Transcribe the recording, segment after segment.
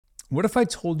What if I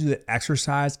told you that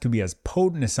exercise could be as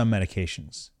potent as some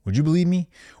medications? Would you believe me?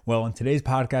 Well, in today's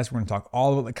podcast, we're going to talk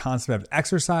all about the concept of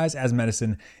exercise as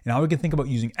medicine and how we can think about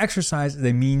using exercise as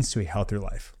a means to a healthier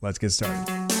life. Let's get started.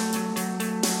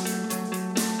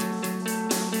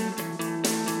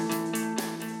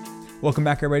 Welcome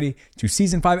back, everybody, to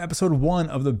Season 5, Episode 1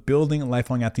 of the Building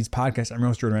Lifelong Athletes podcast. I'm your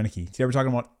host, Jordan Renicky. Today, we're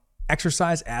talking about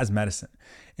exercise as medicine.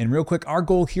 And real quick, our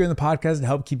goal here in the podcast is to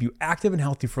help keep you active and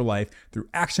healthy for life through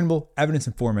actionable,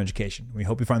 evidence-informed education. We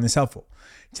hope you find this helpful.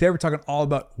 Today, we're talking all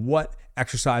about what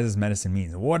exercise as medicine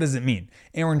means. What does it mean?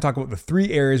 And we're going to talk about the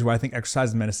 3 areas where I think exercise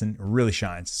as medicine really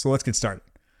shines. So let's get started.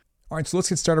 All right, so let's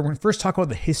get started. We're going to first talk about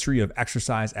the history of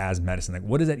exercise as medicine. Like,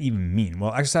 what does that even mean?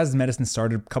 Well, exercise as medicine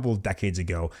started a couple of decades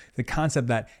ago. The concept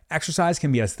that exercise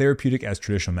can be as therapeutic as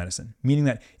traditional medicine, meaning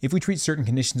that if we treat certain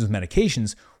conditions with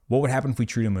medications, what would happen if we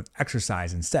treat them with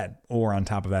exercise instead, or on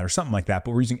top of that, or something like that,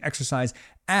 but we're using exercise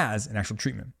as an actual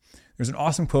treatment. There's an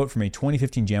awesome quote from a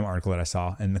 2015 JAMA article that I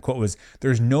saw, and the quote was,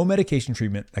 "There's no medication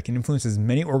treatment that can influence as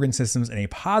many organ systems in a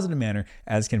positive manner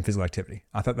as can physical activity."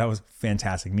 I thought that was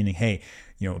fantastic, meaning, hey,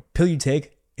 pill you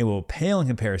take, it will pale in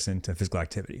comparison to physical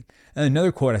activity. And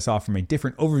another quote I saw from a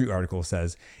different overview article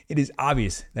says, "It is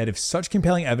obvious that if such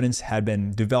compelling evidence had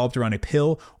been developed around a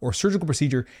pill or surgical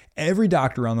procedure, every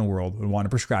doctor around the world would want to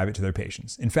prescribe it to their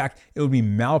patients. In fact, it would be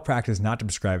malpractice not to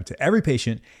prescribe it to every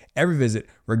patient, every visit,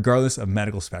 regardless of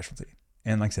medical specialty."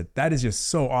 And like I said, that is just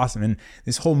so awesome. And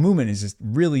this whole movement is just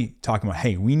really talking about,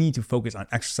 hey, we need to focus on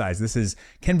exercise. This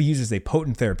can be used as a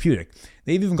potent therapeutic.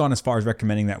 They've even gone as far as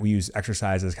recommending that we use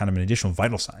exercise as kind of an additional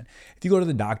vital sign. If you go to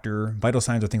the doctor, vital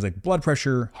signs are things like blood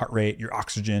pressure, heart rate, your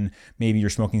oxygen, maybe your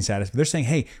smoking status. But they're saying,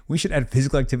 hey, we should add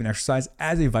physical activity and exercise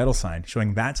as a vital sign,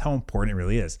 showing that's how important it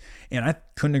really is. And I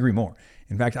couldn't agree more.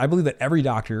 In fact, I believe that every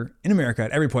doctor in America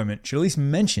at every appointment should at least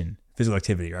mention physical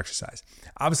activity or exercise.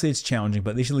 Obviously, it's challenging,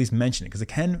 but they should at least mention it because it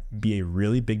can be a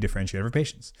really big differentiator for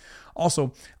patients.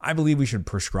 Also, I believe we should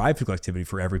prescribe physical activity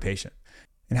for every patient.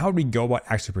 And how would we go about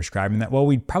actually prescribing that? Well,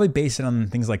 we'd probably base it on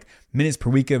things like minutes per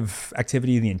week of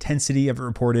activity, the intensity of it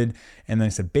reported. And then I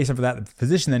said, based off of that, the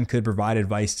physician then could provide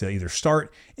advice to either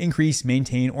start, increase,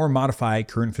 maintain, or modify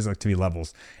current physical activity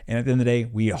levels. And at the end of the day,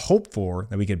 we hope for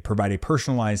that we could provide a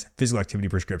personalized physical activity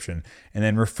prescription and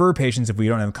then refer patients, if we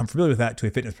don't have comfortability with that, to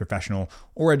a fitness professional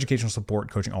or educational support,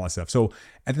 coaching, all that stuff. So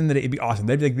at the end of the day, it'd be awesome.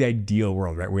 That'd be like the ideal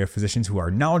world, right? We have physicians who are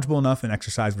knowledgeable enough in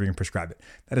exercise where we can prescribe it.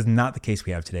 That is not the case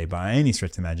we have today by any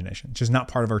stretch of the imagination. It's just not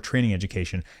part of our training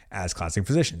education as classic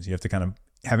physicians. You have to kind of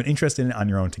have an interest in it on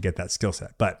your own to get that skill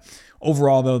set. But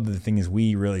overall, though, the thing is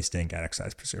we really stink at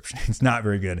exercise prescription. It's not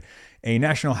very good. A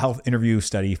national health interview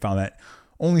study found that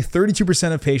only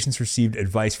 32% of patients received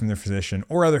advice from their physician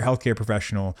or other healthcare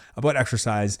professional about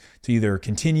exercise to either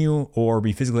continue or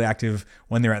be physically active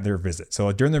when they're at their visit.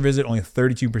 So during their visit, only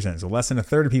 32%. So less than a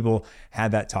third of people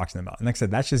had that talked to them about. And like I said,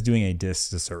 that's just doing a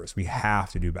disservice. We have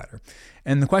to do better.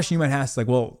 And the question you might ask is like,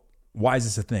 well, why is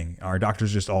this a thing? Are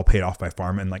doctors just all paid off by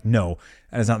pharma? And like, no,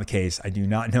 that is not the case. I do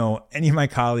not know any of my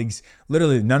colleagues.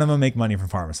 Literally, none of them make money from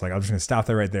pharma. So like, I'm just going to stop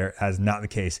there right there. That is not the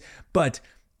case. But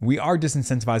we are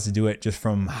disincentivized to do it just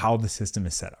from how the system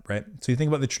is set up, right? So you think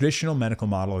about the traditional medical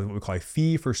model, what we call a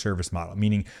fee-for-service model,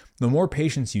 meaning the more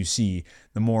patients you see,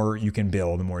 the more you can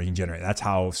bill, the more you can generate. That's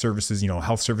how services,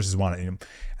 health services want it.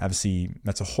 Obviously,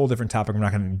 that's a whole different topic. I'm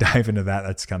not going to dive into that.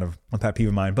 That's kind of a pet peeve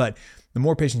of mine. But the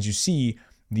more patients you see,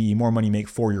 the more money you make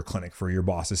for your clinic, for your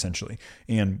boss, essentially.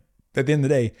 And at the end of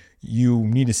the day, you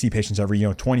need to see patients every,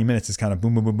 20 minutes is kind of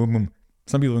boom, boom, boom, boom, boom.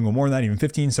 Some people can go more than that, even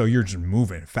 15. So you're just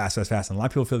moving fast. And a lot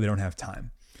of people feel they don't have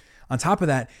time. On top of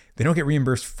that, they don't get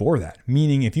reimbursed for that.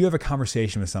 Meaning if you have a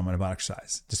conversation with someone about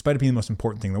exercise, despite it being the most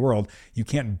important thing in the world, you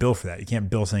can't bill for that. You can't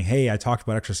bill saying, hey, I talked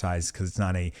about exercise, because it's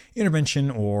not a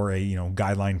intervention or a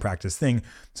guideline practice thing.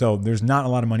 So there's not a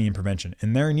lot of money in prevention.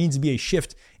 And there needs to be a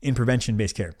shift in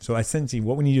prevention-based care. So essentially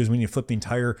what we need to do is we need to flip the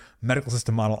entire medical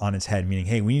system model on its head, meaning,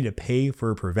 hey, we need to pay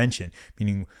for prevention.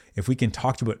 Meaning if we can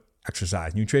talk to about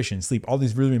exercise, nutrition, sleep, all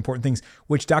these really important things,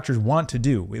 which doctors want to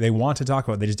do. They want to talk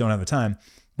about, they just don't have the time.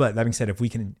 But that being said, if we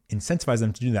can incentivize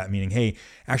them to do that, meaning, hey,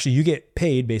 actually you get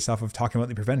paid based off of talking about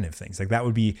the preventative things, like that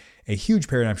would be a huge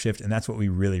paradigm shift. And that's what we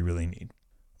really, really need.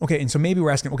 Okay, and so maybe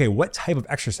we're asking, okay, what type of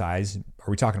exercise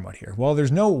are we talking about here? Well,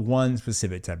 there's no one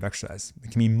specific type of exercise. It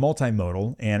can be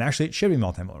multimodal, and actually it should be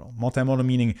multimodal. Multimodal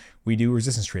meaning we do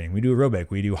resistance training, we do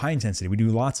aerobic, we do high intensity, we do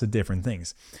lots of different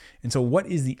things. And so what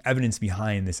is the evidence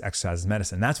behind this exercise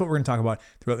medicine? That's what we're going to talk about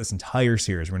throughout this entire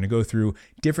series. We're going to go through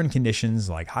different conditions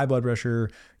like high blood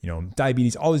pressure,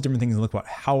 diabetes, all these different things, and look about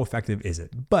how effective is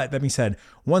it. But that being said,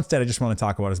 one stat I just want to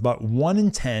talk about is about 1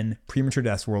 in 10 premature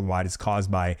deaths worldwide is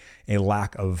caused by a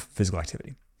lack of physical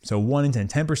activity. So 1 in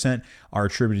 10% are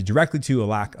attributed directly to a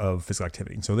lack of physical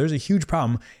activity. So there's a huge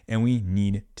problem and we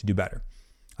need to do better.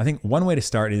 I think one way to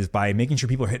start is by making sure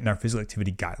people are hitting our physical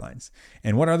activity guidelines.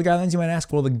 And what are the guidelines, you might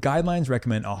ask? Well, the guidelines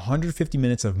recommend 150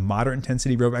 minutes of moderate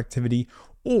intensity aerobic activity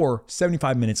or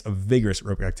 75 minutes of vigorous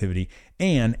aerobic activity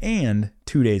and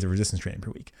 2 days of resistance training per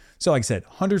week. So like I said,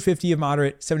 150 of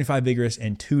moderate, 75 vigorous,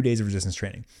 and 2 days of resistance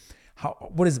training.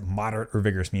 What does moderate or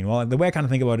vigorous mean? Well, the way I kind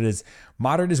of think about it is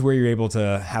moderate is where you're able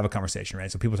to have a conversation,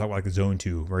 right? So people talk about like the zone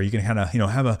 2, where you can kind of,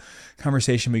 have a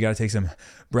conversation, but you got to take some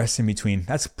breaths in between.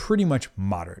 That's pretty much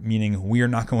moderate, meaning we are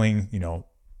not going,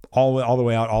 all the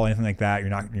way out, anything like that. You're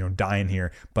not, dying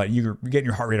here, but you're getting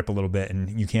your heart rate up a little bit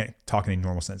and you can't talk in a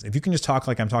normal sense. If you can just talk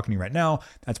like I'm talking to you right now,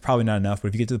 that's probably not enough. But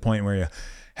if you get to the point where you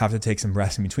have to take some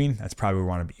breaths in between, that's probably where we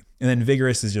want to be. And then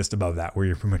vigorous is just above that, where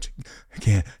you're pretty much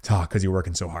can't talk because you're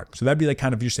working so hard. So that'd be like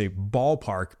kind of just a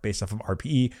ballpark based off of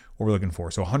RPE, what we're looking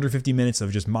for. So 150 minutes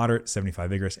of just moderate,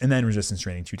 75 vigorous, and then resistance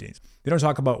training 2 days. They don't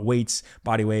talk about weights,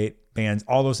 body weight, bands,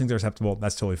 all those things are acceptable.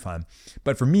 That's totally fine.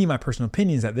 But for me, my personal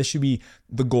opinion is that this should be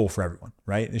the goal for everyone,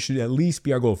 right? This should at least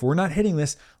be our goal. If we're not hitting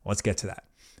this, let's get to that.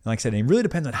 And like I said, it really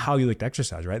depends on how you like to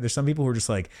exercise, right? There's some people who are just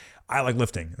like, I like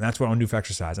lifting, and that's what I want to do for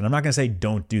exercise. And I'm not going to say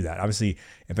don't do that. Obviously,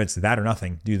 if it's that or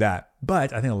nothing, do that.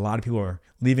 But I think a lot of people are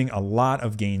leaving a lot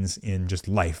of gains in just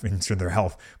life and their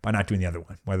health by not doing the other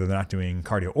one, whether they're not doing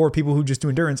cardio or people who just do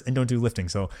endurance and don't do lifting.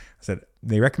 So I said,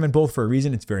 they recommend both for a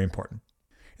reason. It's very important.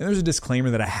 And there's a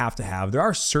disclaimer that I have to have. There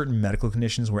are certain medical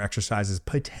conditions where exercise is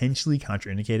potentially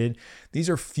contraindicated. These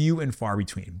are few and far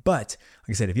between. But like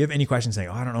I said, if you have any questions saying,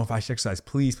 I don't know if I should exercise,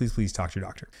 please talk to your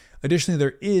doctor. Additionally,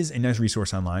 there is a nice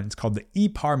resource online. It's called the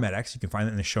ePAR-Medex. You can find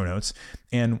it in the show notes.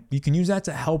 And you can use that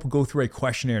to help go through a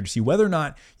questionnaire to see whether or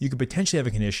not you could potentially have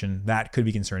a condition that could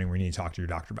be concerning where you need to talk to your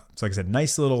doctor about. So like I said,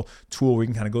 nice little tool where you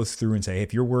can kind of go through and say, hey,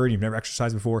 if you're worried, you've never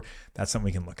exercised before, that's something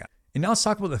we can look at. And now let's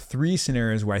talk about the 3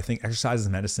 scenarios where I think exercise as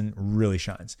medicine really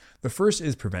shines. The first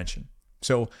is prevention.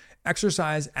 So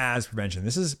exercise as prevention.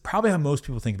 This is probably how most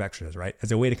people think of exercise, right?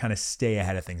 As a way to kind of stay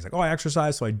ahead of things. Like, I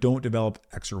exercise so I don't develop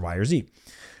X or Y or Z.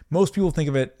 Most people think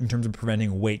of it in terms of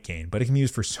preventing weight gain, but it can be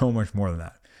used for so much more than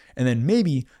that. And then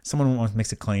maybe someone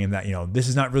makes a claim that, this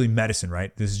is not really medicine,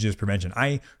 right? This is just prevention.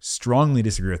 I strongly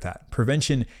disagree with that.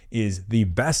 Prevention is the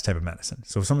best type of medicine.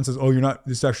 So if someone says,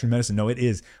 this is actually medicine. No, it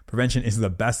is. Prevention is the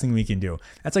best thing we can do.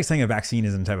 That's like saying a vaccine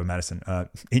isn't a type of medicine.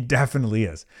 It definitely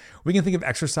is. We can think of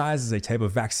exercise as a type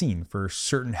of vaccine for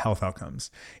certain health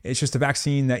outcomes. It's just a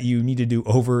vaccine that you need to do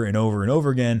over and over and over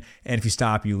again. And if you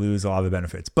stop, you lose a lot of the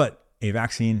benefits. But a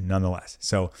vaccine nonetheless.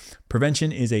 So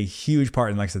prevention is a huge part.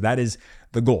 And like I said, that is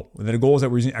the goal. The goal is that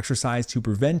we're using exercise to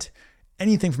prevent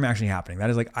anything from actually happening.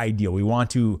 That is like ideal. We want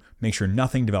to make sure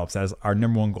nothing develops. That is our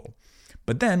number one goal.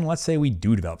 But then let's say we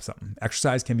do develop something.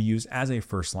 Exercise can be used as a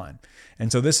first line.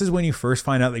 And so this is when you first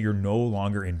find out that you're no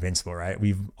longer invincible, right?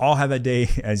 We've all had that day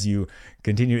as you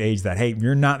continue to age that, hey,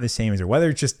 you're not the same as you.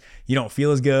 Whether it's just you don't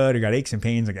feel as good or got aches and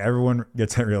pains, like everyone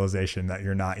gets that realization that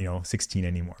you're not, 16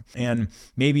 anymore. And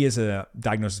maybe it's a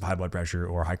diagnosis of high blood pressure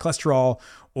or high cholesterol,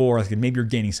 or like maybe you're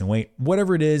gaining some weight.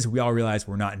 Whatever it is, we all realize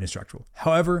we're not indestructible.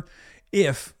 However,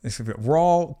 if we're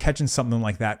all catching something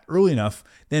like that early enough,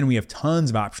 then we have tons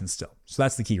of options still. So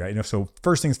that's the key, right? So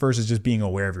first things first is just being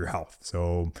aware of your health.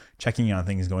 So checking on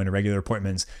things, going to regular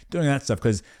appointments, doing that stuff,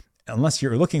 because unless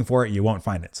you're looking for it, you won't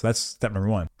find it. So that's step number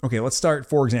 1. Okay, let's start,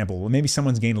 for example, maybe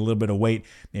someone's gained a little bit of weight,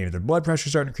 maybe their blood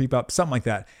pressure's starting to creep up, something like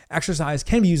that. Exercise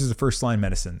can be used as a first line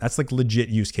medicine. That's like legit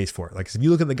use case for it. Like if you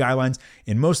look at the guidelines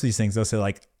in most of these things, they'll say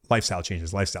like lifestyle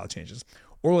changes.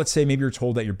 Or let's say maybe you're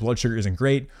told that your blood sugar isn't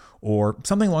great or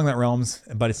something along that realms,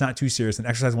 but it's not too serious. And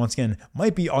exercise, once again,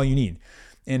 might be all you need.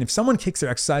 And if someone kicks their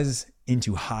exercises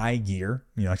into high gear,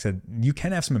 like I said, you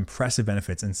can have some impressive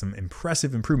benefits and some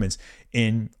impressive improvements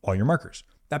in all your markers.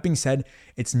 That being said,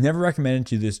 it's never recommended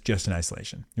to do this just in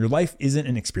isolation. Your life isn't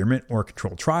an experiment or a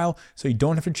controlled trial, so you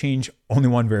don't have to change only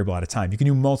one variable at a time. You can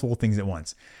do multiple things at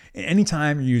once. And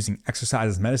anytime you're using exercise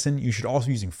as medicine, you should also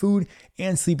be using food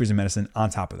and sleep as a medicine on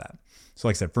top of that. So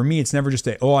like I said, for me, it's never just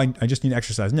I just need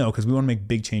exercise. No, because we want to make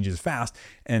big changes fast.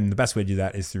 And the best way to do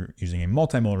that is through using a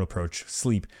multimodal approach: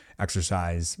 sleep,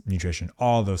 exercise, nutrition,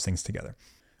 all those things together.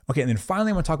 Okay, and then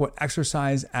finally, I want to talk about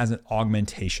exercise as an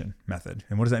augmentation method.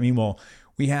 And what does that mean? Well,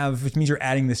 which means you're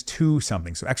adding this to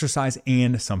something. So exercise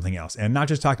and something else. And not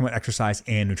just talking about exercise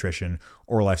and nutrition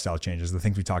or lifestyle changes, the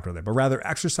things we talked about there, but rather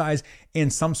exercise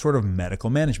and some sort of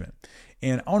medical management.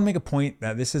 And I want to make a point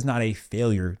that this is not a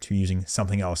failure to using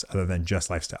something else other than just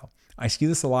lifestyle. I see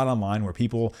this a lot online where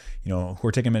people, who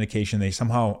are taking medication, they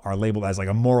somehow are labeled as like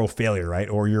a moral failure, right?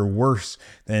 Or you're worse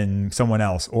than someone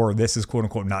else, or this is quote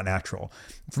unquote not natural.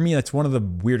 For me, that's one of the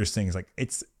weirdest things. Like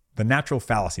it's The natural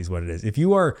fallacy is what it is. If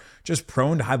you are just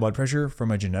prone to high blood pressure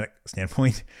from a genetic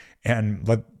standpoint, and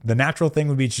the natural thing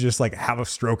would be to just like have a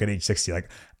stroke at age 60, like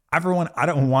everyone, I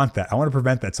don't want that. I want to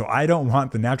prevent that. So I don't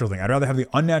want the natural thing. I'd rather have the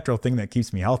unnatural thing that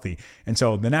keeps me healthy. And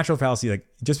so the natural fallacy, like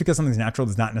just because something's natural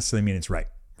does not necessarily mean it's right.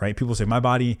 People say my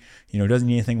body, doesn't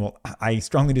need anything. Well, I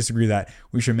strongly disagree that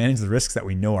we should manage the risks that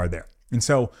we know are there. And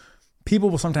so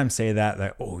people will sometimes say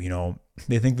that,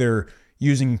 they think they're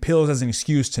using pills as an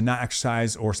excuse to not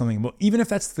exercise or something. Well, even if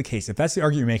that's the case, if that's the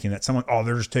argument you're making, that someone,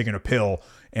 they're just taking a pill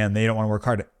and they don't want to work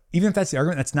hard. Even if that's the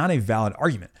argument, that's not a valid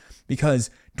argument, because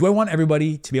do I want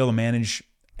everybody to be able to manage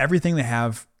everything they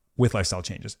have with lifestyle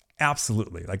changes?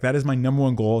 Absolutely. Like that is my number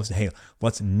one goal is to, hey,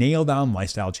 let's nail down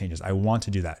lifestyle changes. I want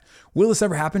to do that. Will this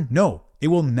ever happen? No, it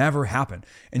will never happen.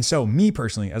 And so me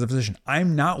personally, as a physician,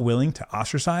 I'm not willing to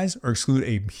ostracize or exclude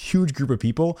a huge group of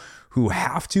people who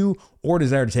have to or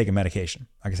desire to take a medication.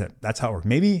 Like I said, that's how it works.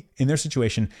 Maybe in their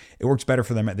situation, it works better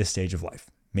for them at this stage of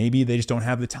life. Maybe they just don't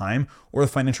have the time or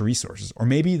the financial resources, or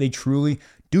maybe they truly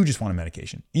do just want a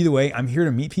medication. Either way, I'm here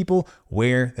to meet people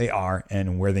where they are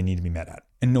and where they need to be met at.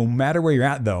 And no matter where you're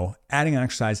at though, adding on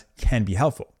exercise can be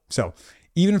helpful. So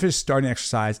even if it's starting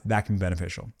exercise, that can be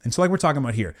beneficial. And so like we're talking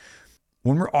about here,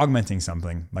 when we're augmenting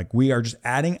something, like we are just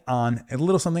adding on a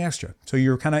little something extra. So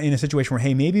you're kind of in a situation where,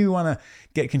 hey, maybe we want to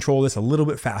get control of this a little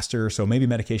bit faster. So maybe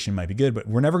medication might be good, but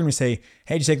we're never going to say,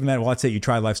 hey, just take the med. Well, let's say you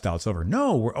try lifestyle, it's over.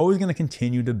 No, we're always going to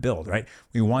continue to build, right?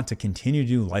 We want to continue to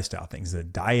do lifestyle things, the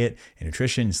diet and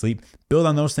nutrition and sleep, build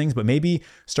on those things, but maybe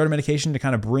start a medication to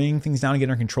kind of bring things down and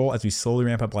get under control as we slowly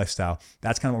ramp up lifestyle.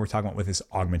 That's kind of what we're talking about with this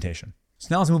augmentation. So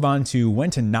now let's move on to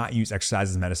when to not use exercise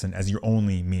as medicine as your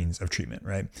only means of treatment,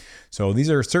 right? So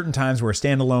these are certain times where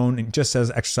standalone and just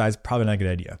as exercise, probably not a good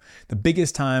idea. The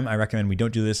biggest time I recommend we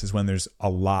don't do this is when there's a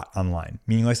lot online,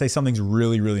 meaning let's say something's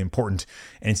really, really important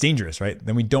and it's dangerous, right?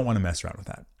 Then we don't want to mess around with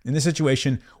that. In this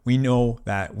situation, we know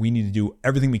that we need to do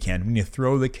everything we can. We need to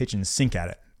throw the kitchen sink at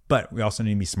it, but we also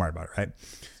need to be smart about it, right?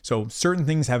 So certain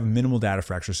things have minimal data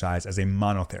for exercise as a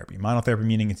monotherapy. Monotherapy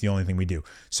meaning it's the only thing we do.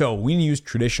 So we need to use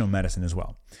traditional medicine as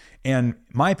well. And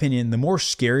my opinion, the more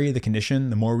scary the condition,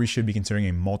 the more we should be considering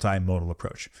a multimodal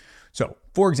approach. So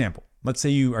for example, let's say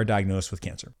you are diagnosed with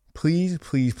cancer. Please,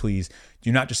 please, please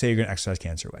do not just say you're going to exercise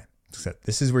cancer away.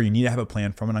 This is where you need to have a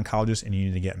plan from an oncologist and you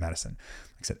need to get medicine.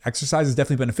 Like I said, exercise is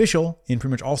definitely beneficial in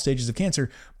pretty much all stages of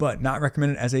cancer, but not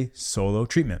recommended as a solo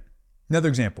treatment. Another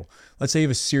example, let's say you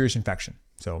have a serious infection.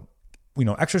 So,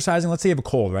 exercising, let's say you have a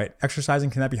cold, right? Exercising,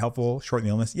 can that be helpful, shorten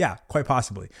the illness? Yeah, quite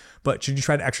possibly. But should you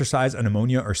try to exercise a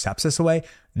pneumonia or sepsis away?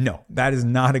 No, that is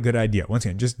not a good idea. Once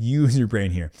again, just use your brain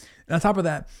here. And on top of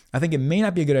that, I think it may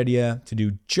not be a good idea to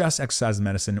do just exercise as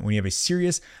medicine when you have a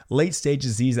serious late stage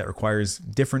disease that requires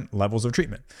different levels of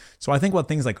treatment. So I think about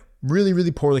things like really,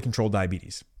 really poorly controlled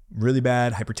diabetes, really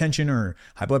bad hypertension or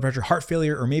high blood pressure, heart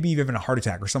failure, or maybe even a heart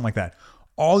attack or something like that.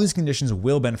 All these conditions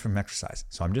will benefit from exercise.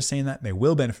 So I'm just saying that they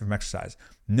will benefit from exercise,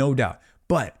 no doubt.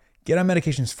 But get on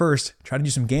medications first, try to do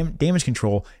some damage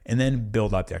control, and then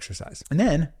build up the exercise. And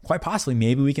then, quite possibly,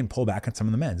 maybe we can pull back on some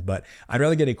of the meds. But I'd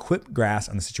rather get a quick grasp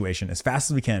on the situation as fast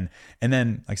as we can. And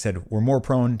then, like I said, we're more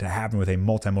prone to happen with a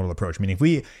multimodal approach, meaning if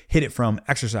we hit it from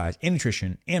exercise and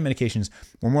nutrition and medications,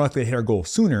 we're more likely to hit our goal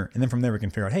sooner. And then from there, we can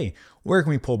figure out, hey, where can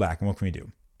we pull back and what can we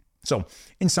do? So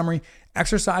in summary,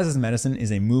 exercise as medicine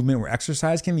is a movement where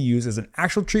exercise can be used as an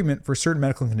actual treatment for certain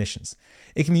medical conditions.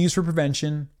 It can be used for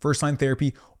prevention, first-line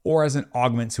therapy, or as an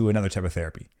augment to another type of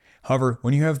therapy. However,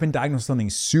 when you have been diagnosed with something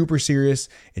super serious,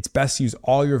 it's best to use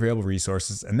all your available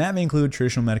resources, and that may include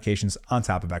traditional medications on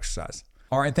top of exercise.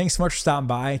 All right, thanks so much for stopping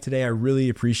by today. I really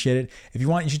appreciate it. If you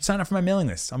want, you should sign up for my mailing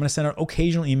list. I'm going to send out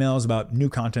occasional emails about new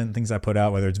content, things I put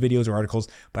out, whether it's videos or articles,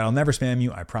 but I'll never spam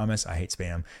you. I promise. I hate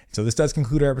spam. So this does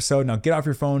conclude our episode. Now get off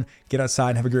your phone, get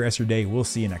outside, have a great rest of your day. We'll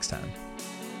see you next time.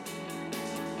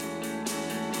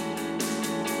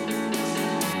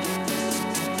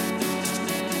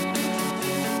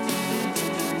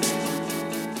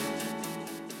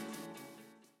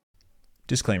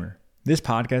 Disclaimer. This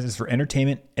podcast is for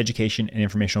entertainment, education, and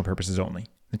informational purposes only.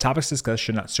 The topics discussed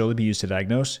should not solely be used to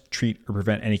diagnose, treat, or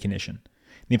prevent any condition.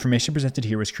 The information presented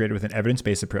here was created with an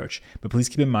evidence-based approach, but please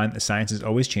keep in mind that science is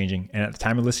always changing, and at the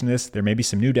time of listening to this, there may be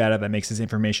some new data that makes this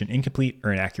information incomplete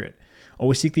or inaccurate.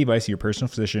 Always seek the advice of your personal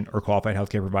physician or qualified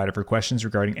healthcare provider for questions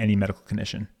regarding any medical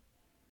condition.